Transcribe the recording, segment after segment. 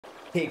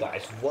Hey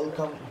guys,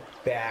 welcome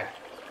back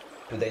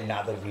to the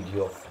another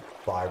video of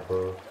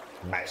Barber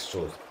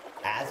Maestros.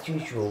 As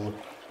usual,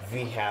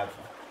 we have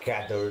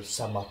gathered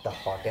some of the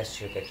hottest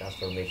haircut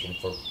transformation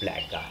for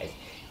black guys.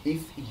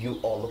 If you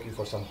are looking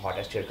for some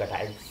hottest haircut,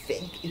 I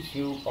think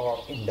you are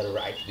in the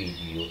right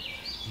video.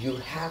 You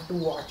have to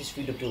watch this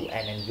video too,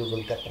 and then you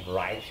will get the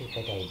right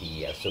haircut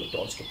idea. So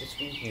don't skip this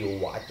video,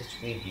 watch this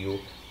video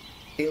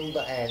till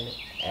the end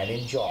and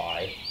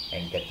enjoy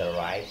and get the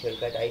right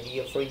haircut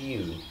idea for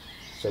you.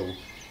 So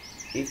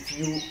if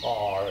you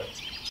are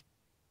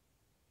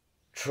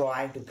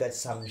trying to get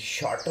some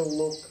shorter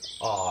look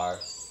or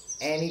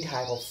any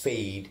type of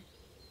fade,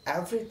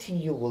 everything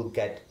you will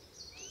get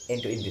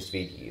into in this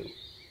video.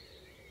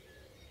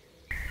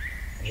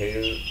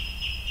 Here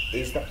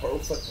is the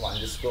perfect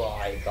one. This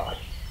guy got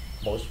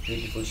most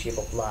beautiful shape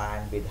of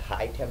line with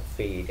high temp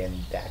fade,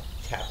 and that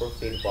taper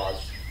fade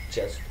was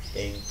just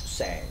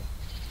insane.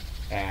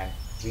 And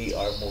we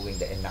are moving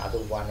the another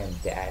one, and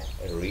that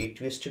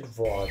retwisted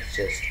was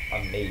just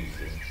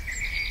amazing.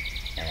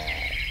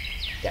 And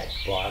that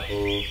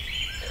barber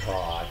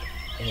cut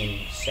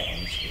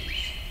insane sweet.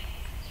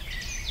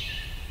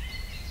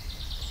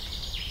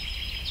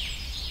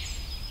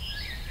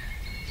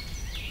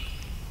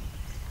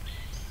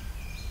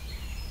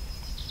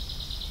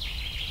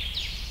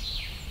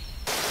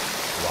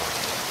 Wow,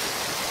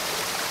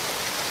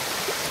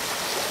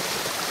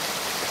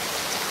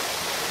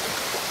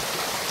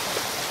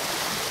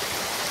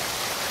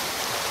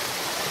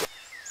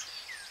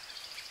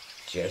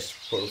 just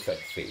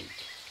perfect fit.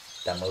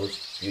 The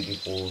most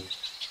beautiful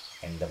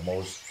and the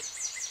most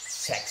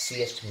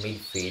sexiest mid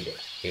fade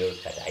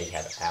haircut I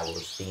have ever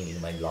seen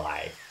in my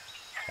life,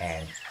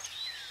 and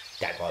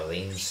that was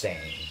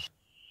insane.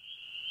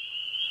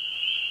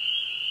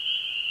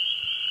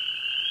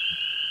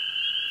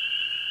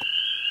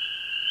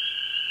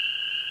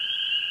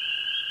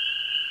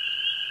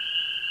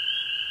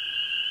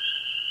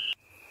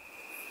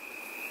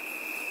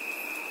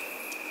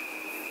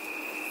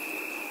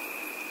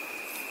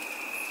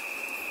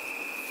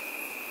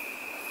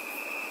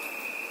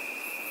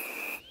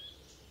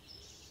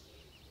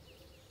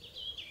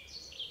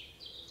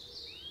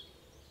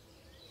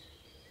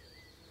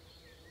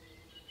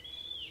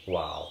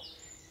 Wow,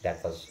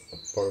 that was a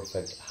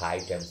perfect high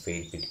temp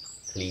fade with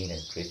clean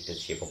and twisted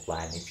shape of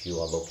line. If you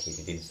are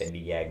located in San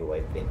Diego,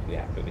 I think you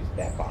have to visit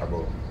that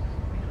barber.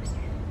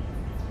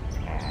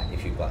 And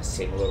if you got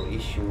similar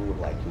issue,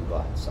 like you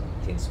got some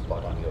thin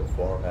spot on your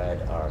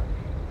forehead or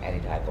any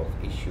type of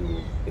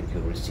issue with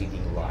your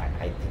receding line,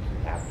 I think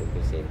you have to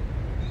visit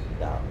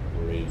the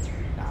late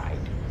night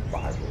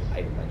barber.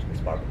 I will mention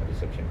this barber in the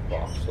description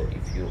box. So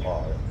if you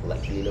are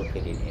likely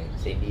located in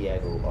San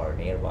Diego or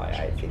nearby,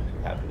 I think you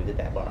have to visit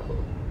that barber.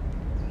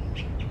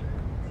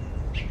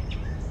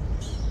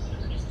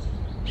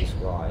 This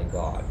guy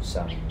got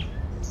some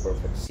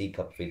perfect C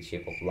cup with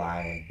shape of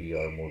line, and we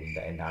are moving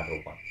the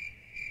another one.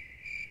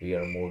 We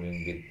are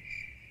moving with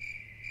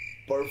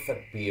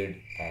perfect beard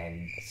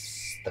and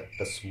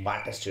the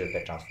smartest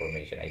haircut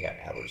transformation I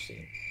have ever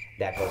seen.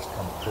 That was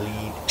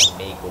complete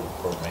makeover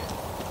for me.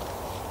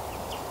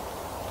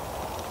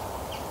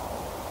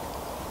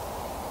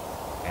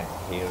 And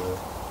here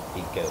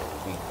we go.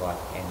 We got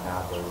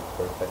another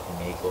perfect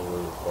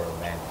makeover for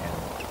men, and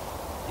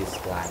this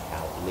guy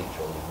have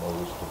literally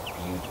most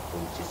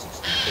beautiful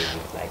 360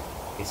 fade. Like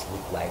this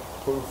look like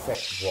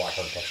perfect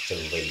water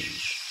texture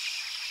waves,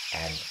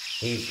 and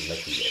he's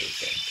lucky, I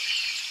think.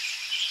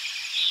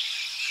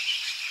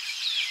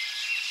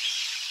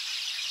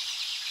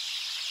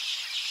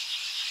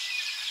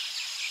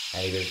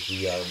 Anyways,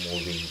 we are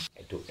moving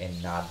to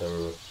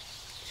another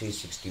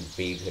 360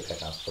 wave haircut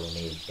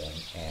transformation,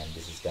 and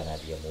this is gonna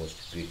be a most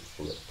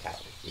beautiful attack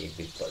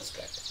with buzz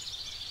cut.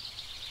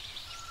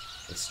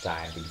 It's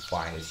time to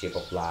define the shape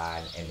of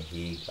line, and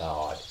he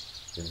got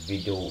the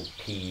widow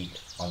peak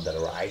on the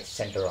right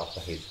center of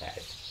his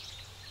head.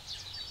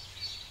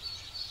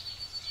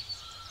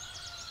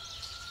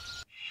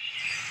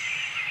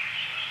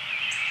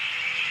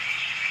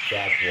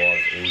 That was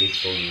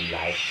literally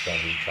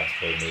life-changing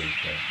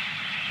transformation,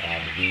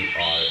 and we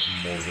are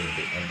moving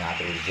to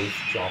another wolf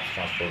chop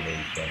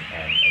transformation,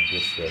 and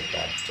this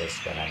haircut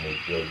just gonna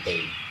make your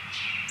day.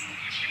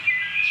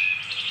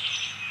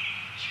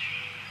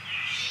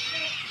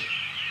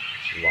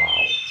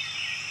 Wow,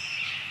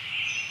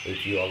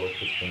 if you are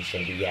looking in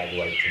San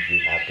Diego, I think you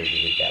have to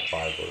visit that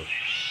barber.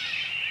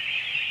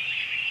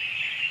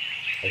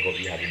 I hope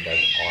you have enjoyed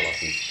all of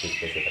these quick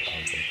visit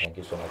accounts, and thank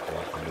you so much for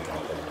watching. You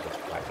can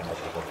subscribe and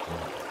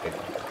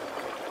subscribe.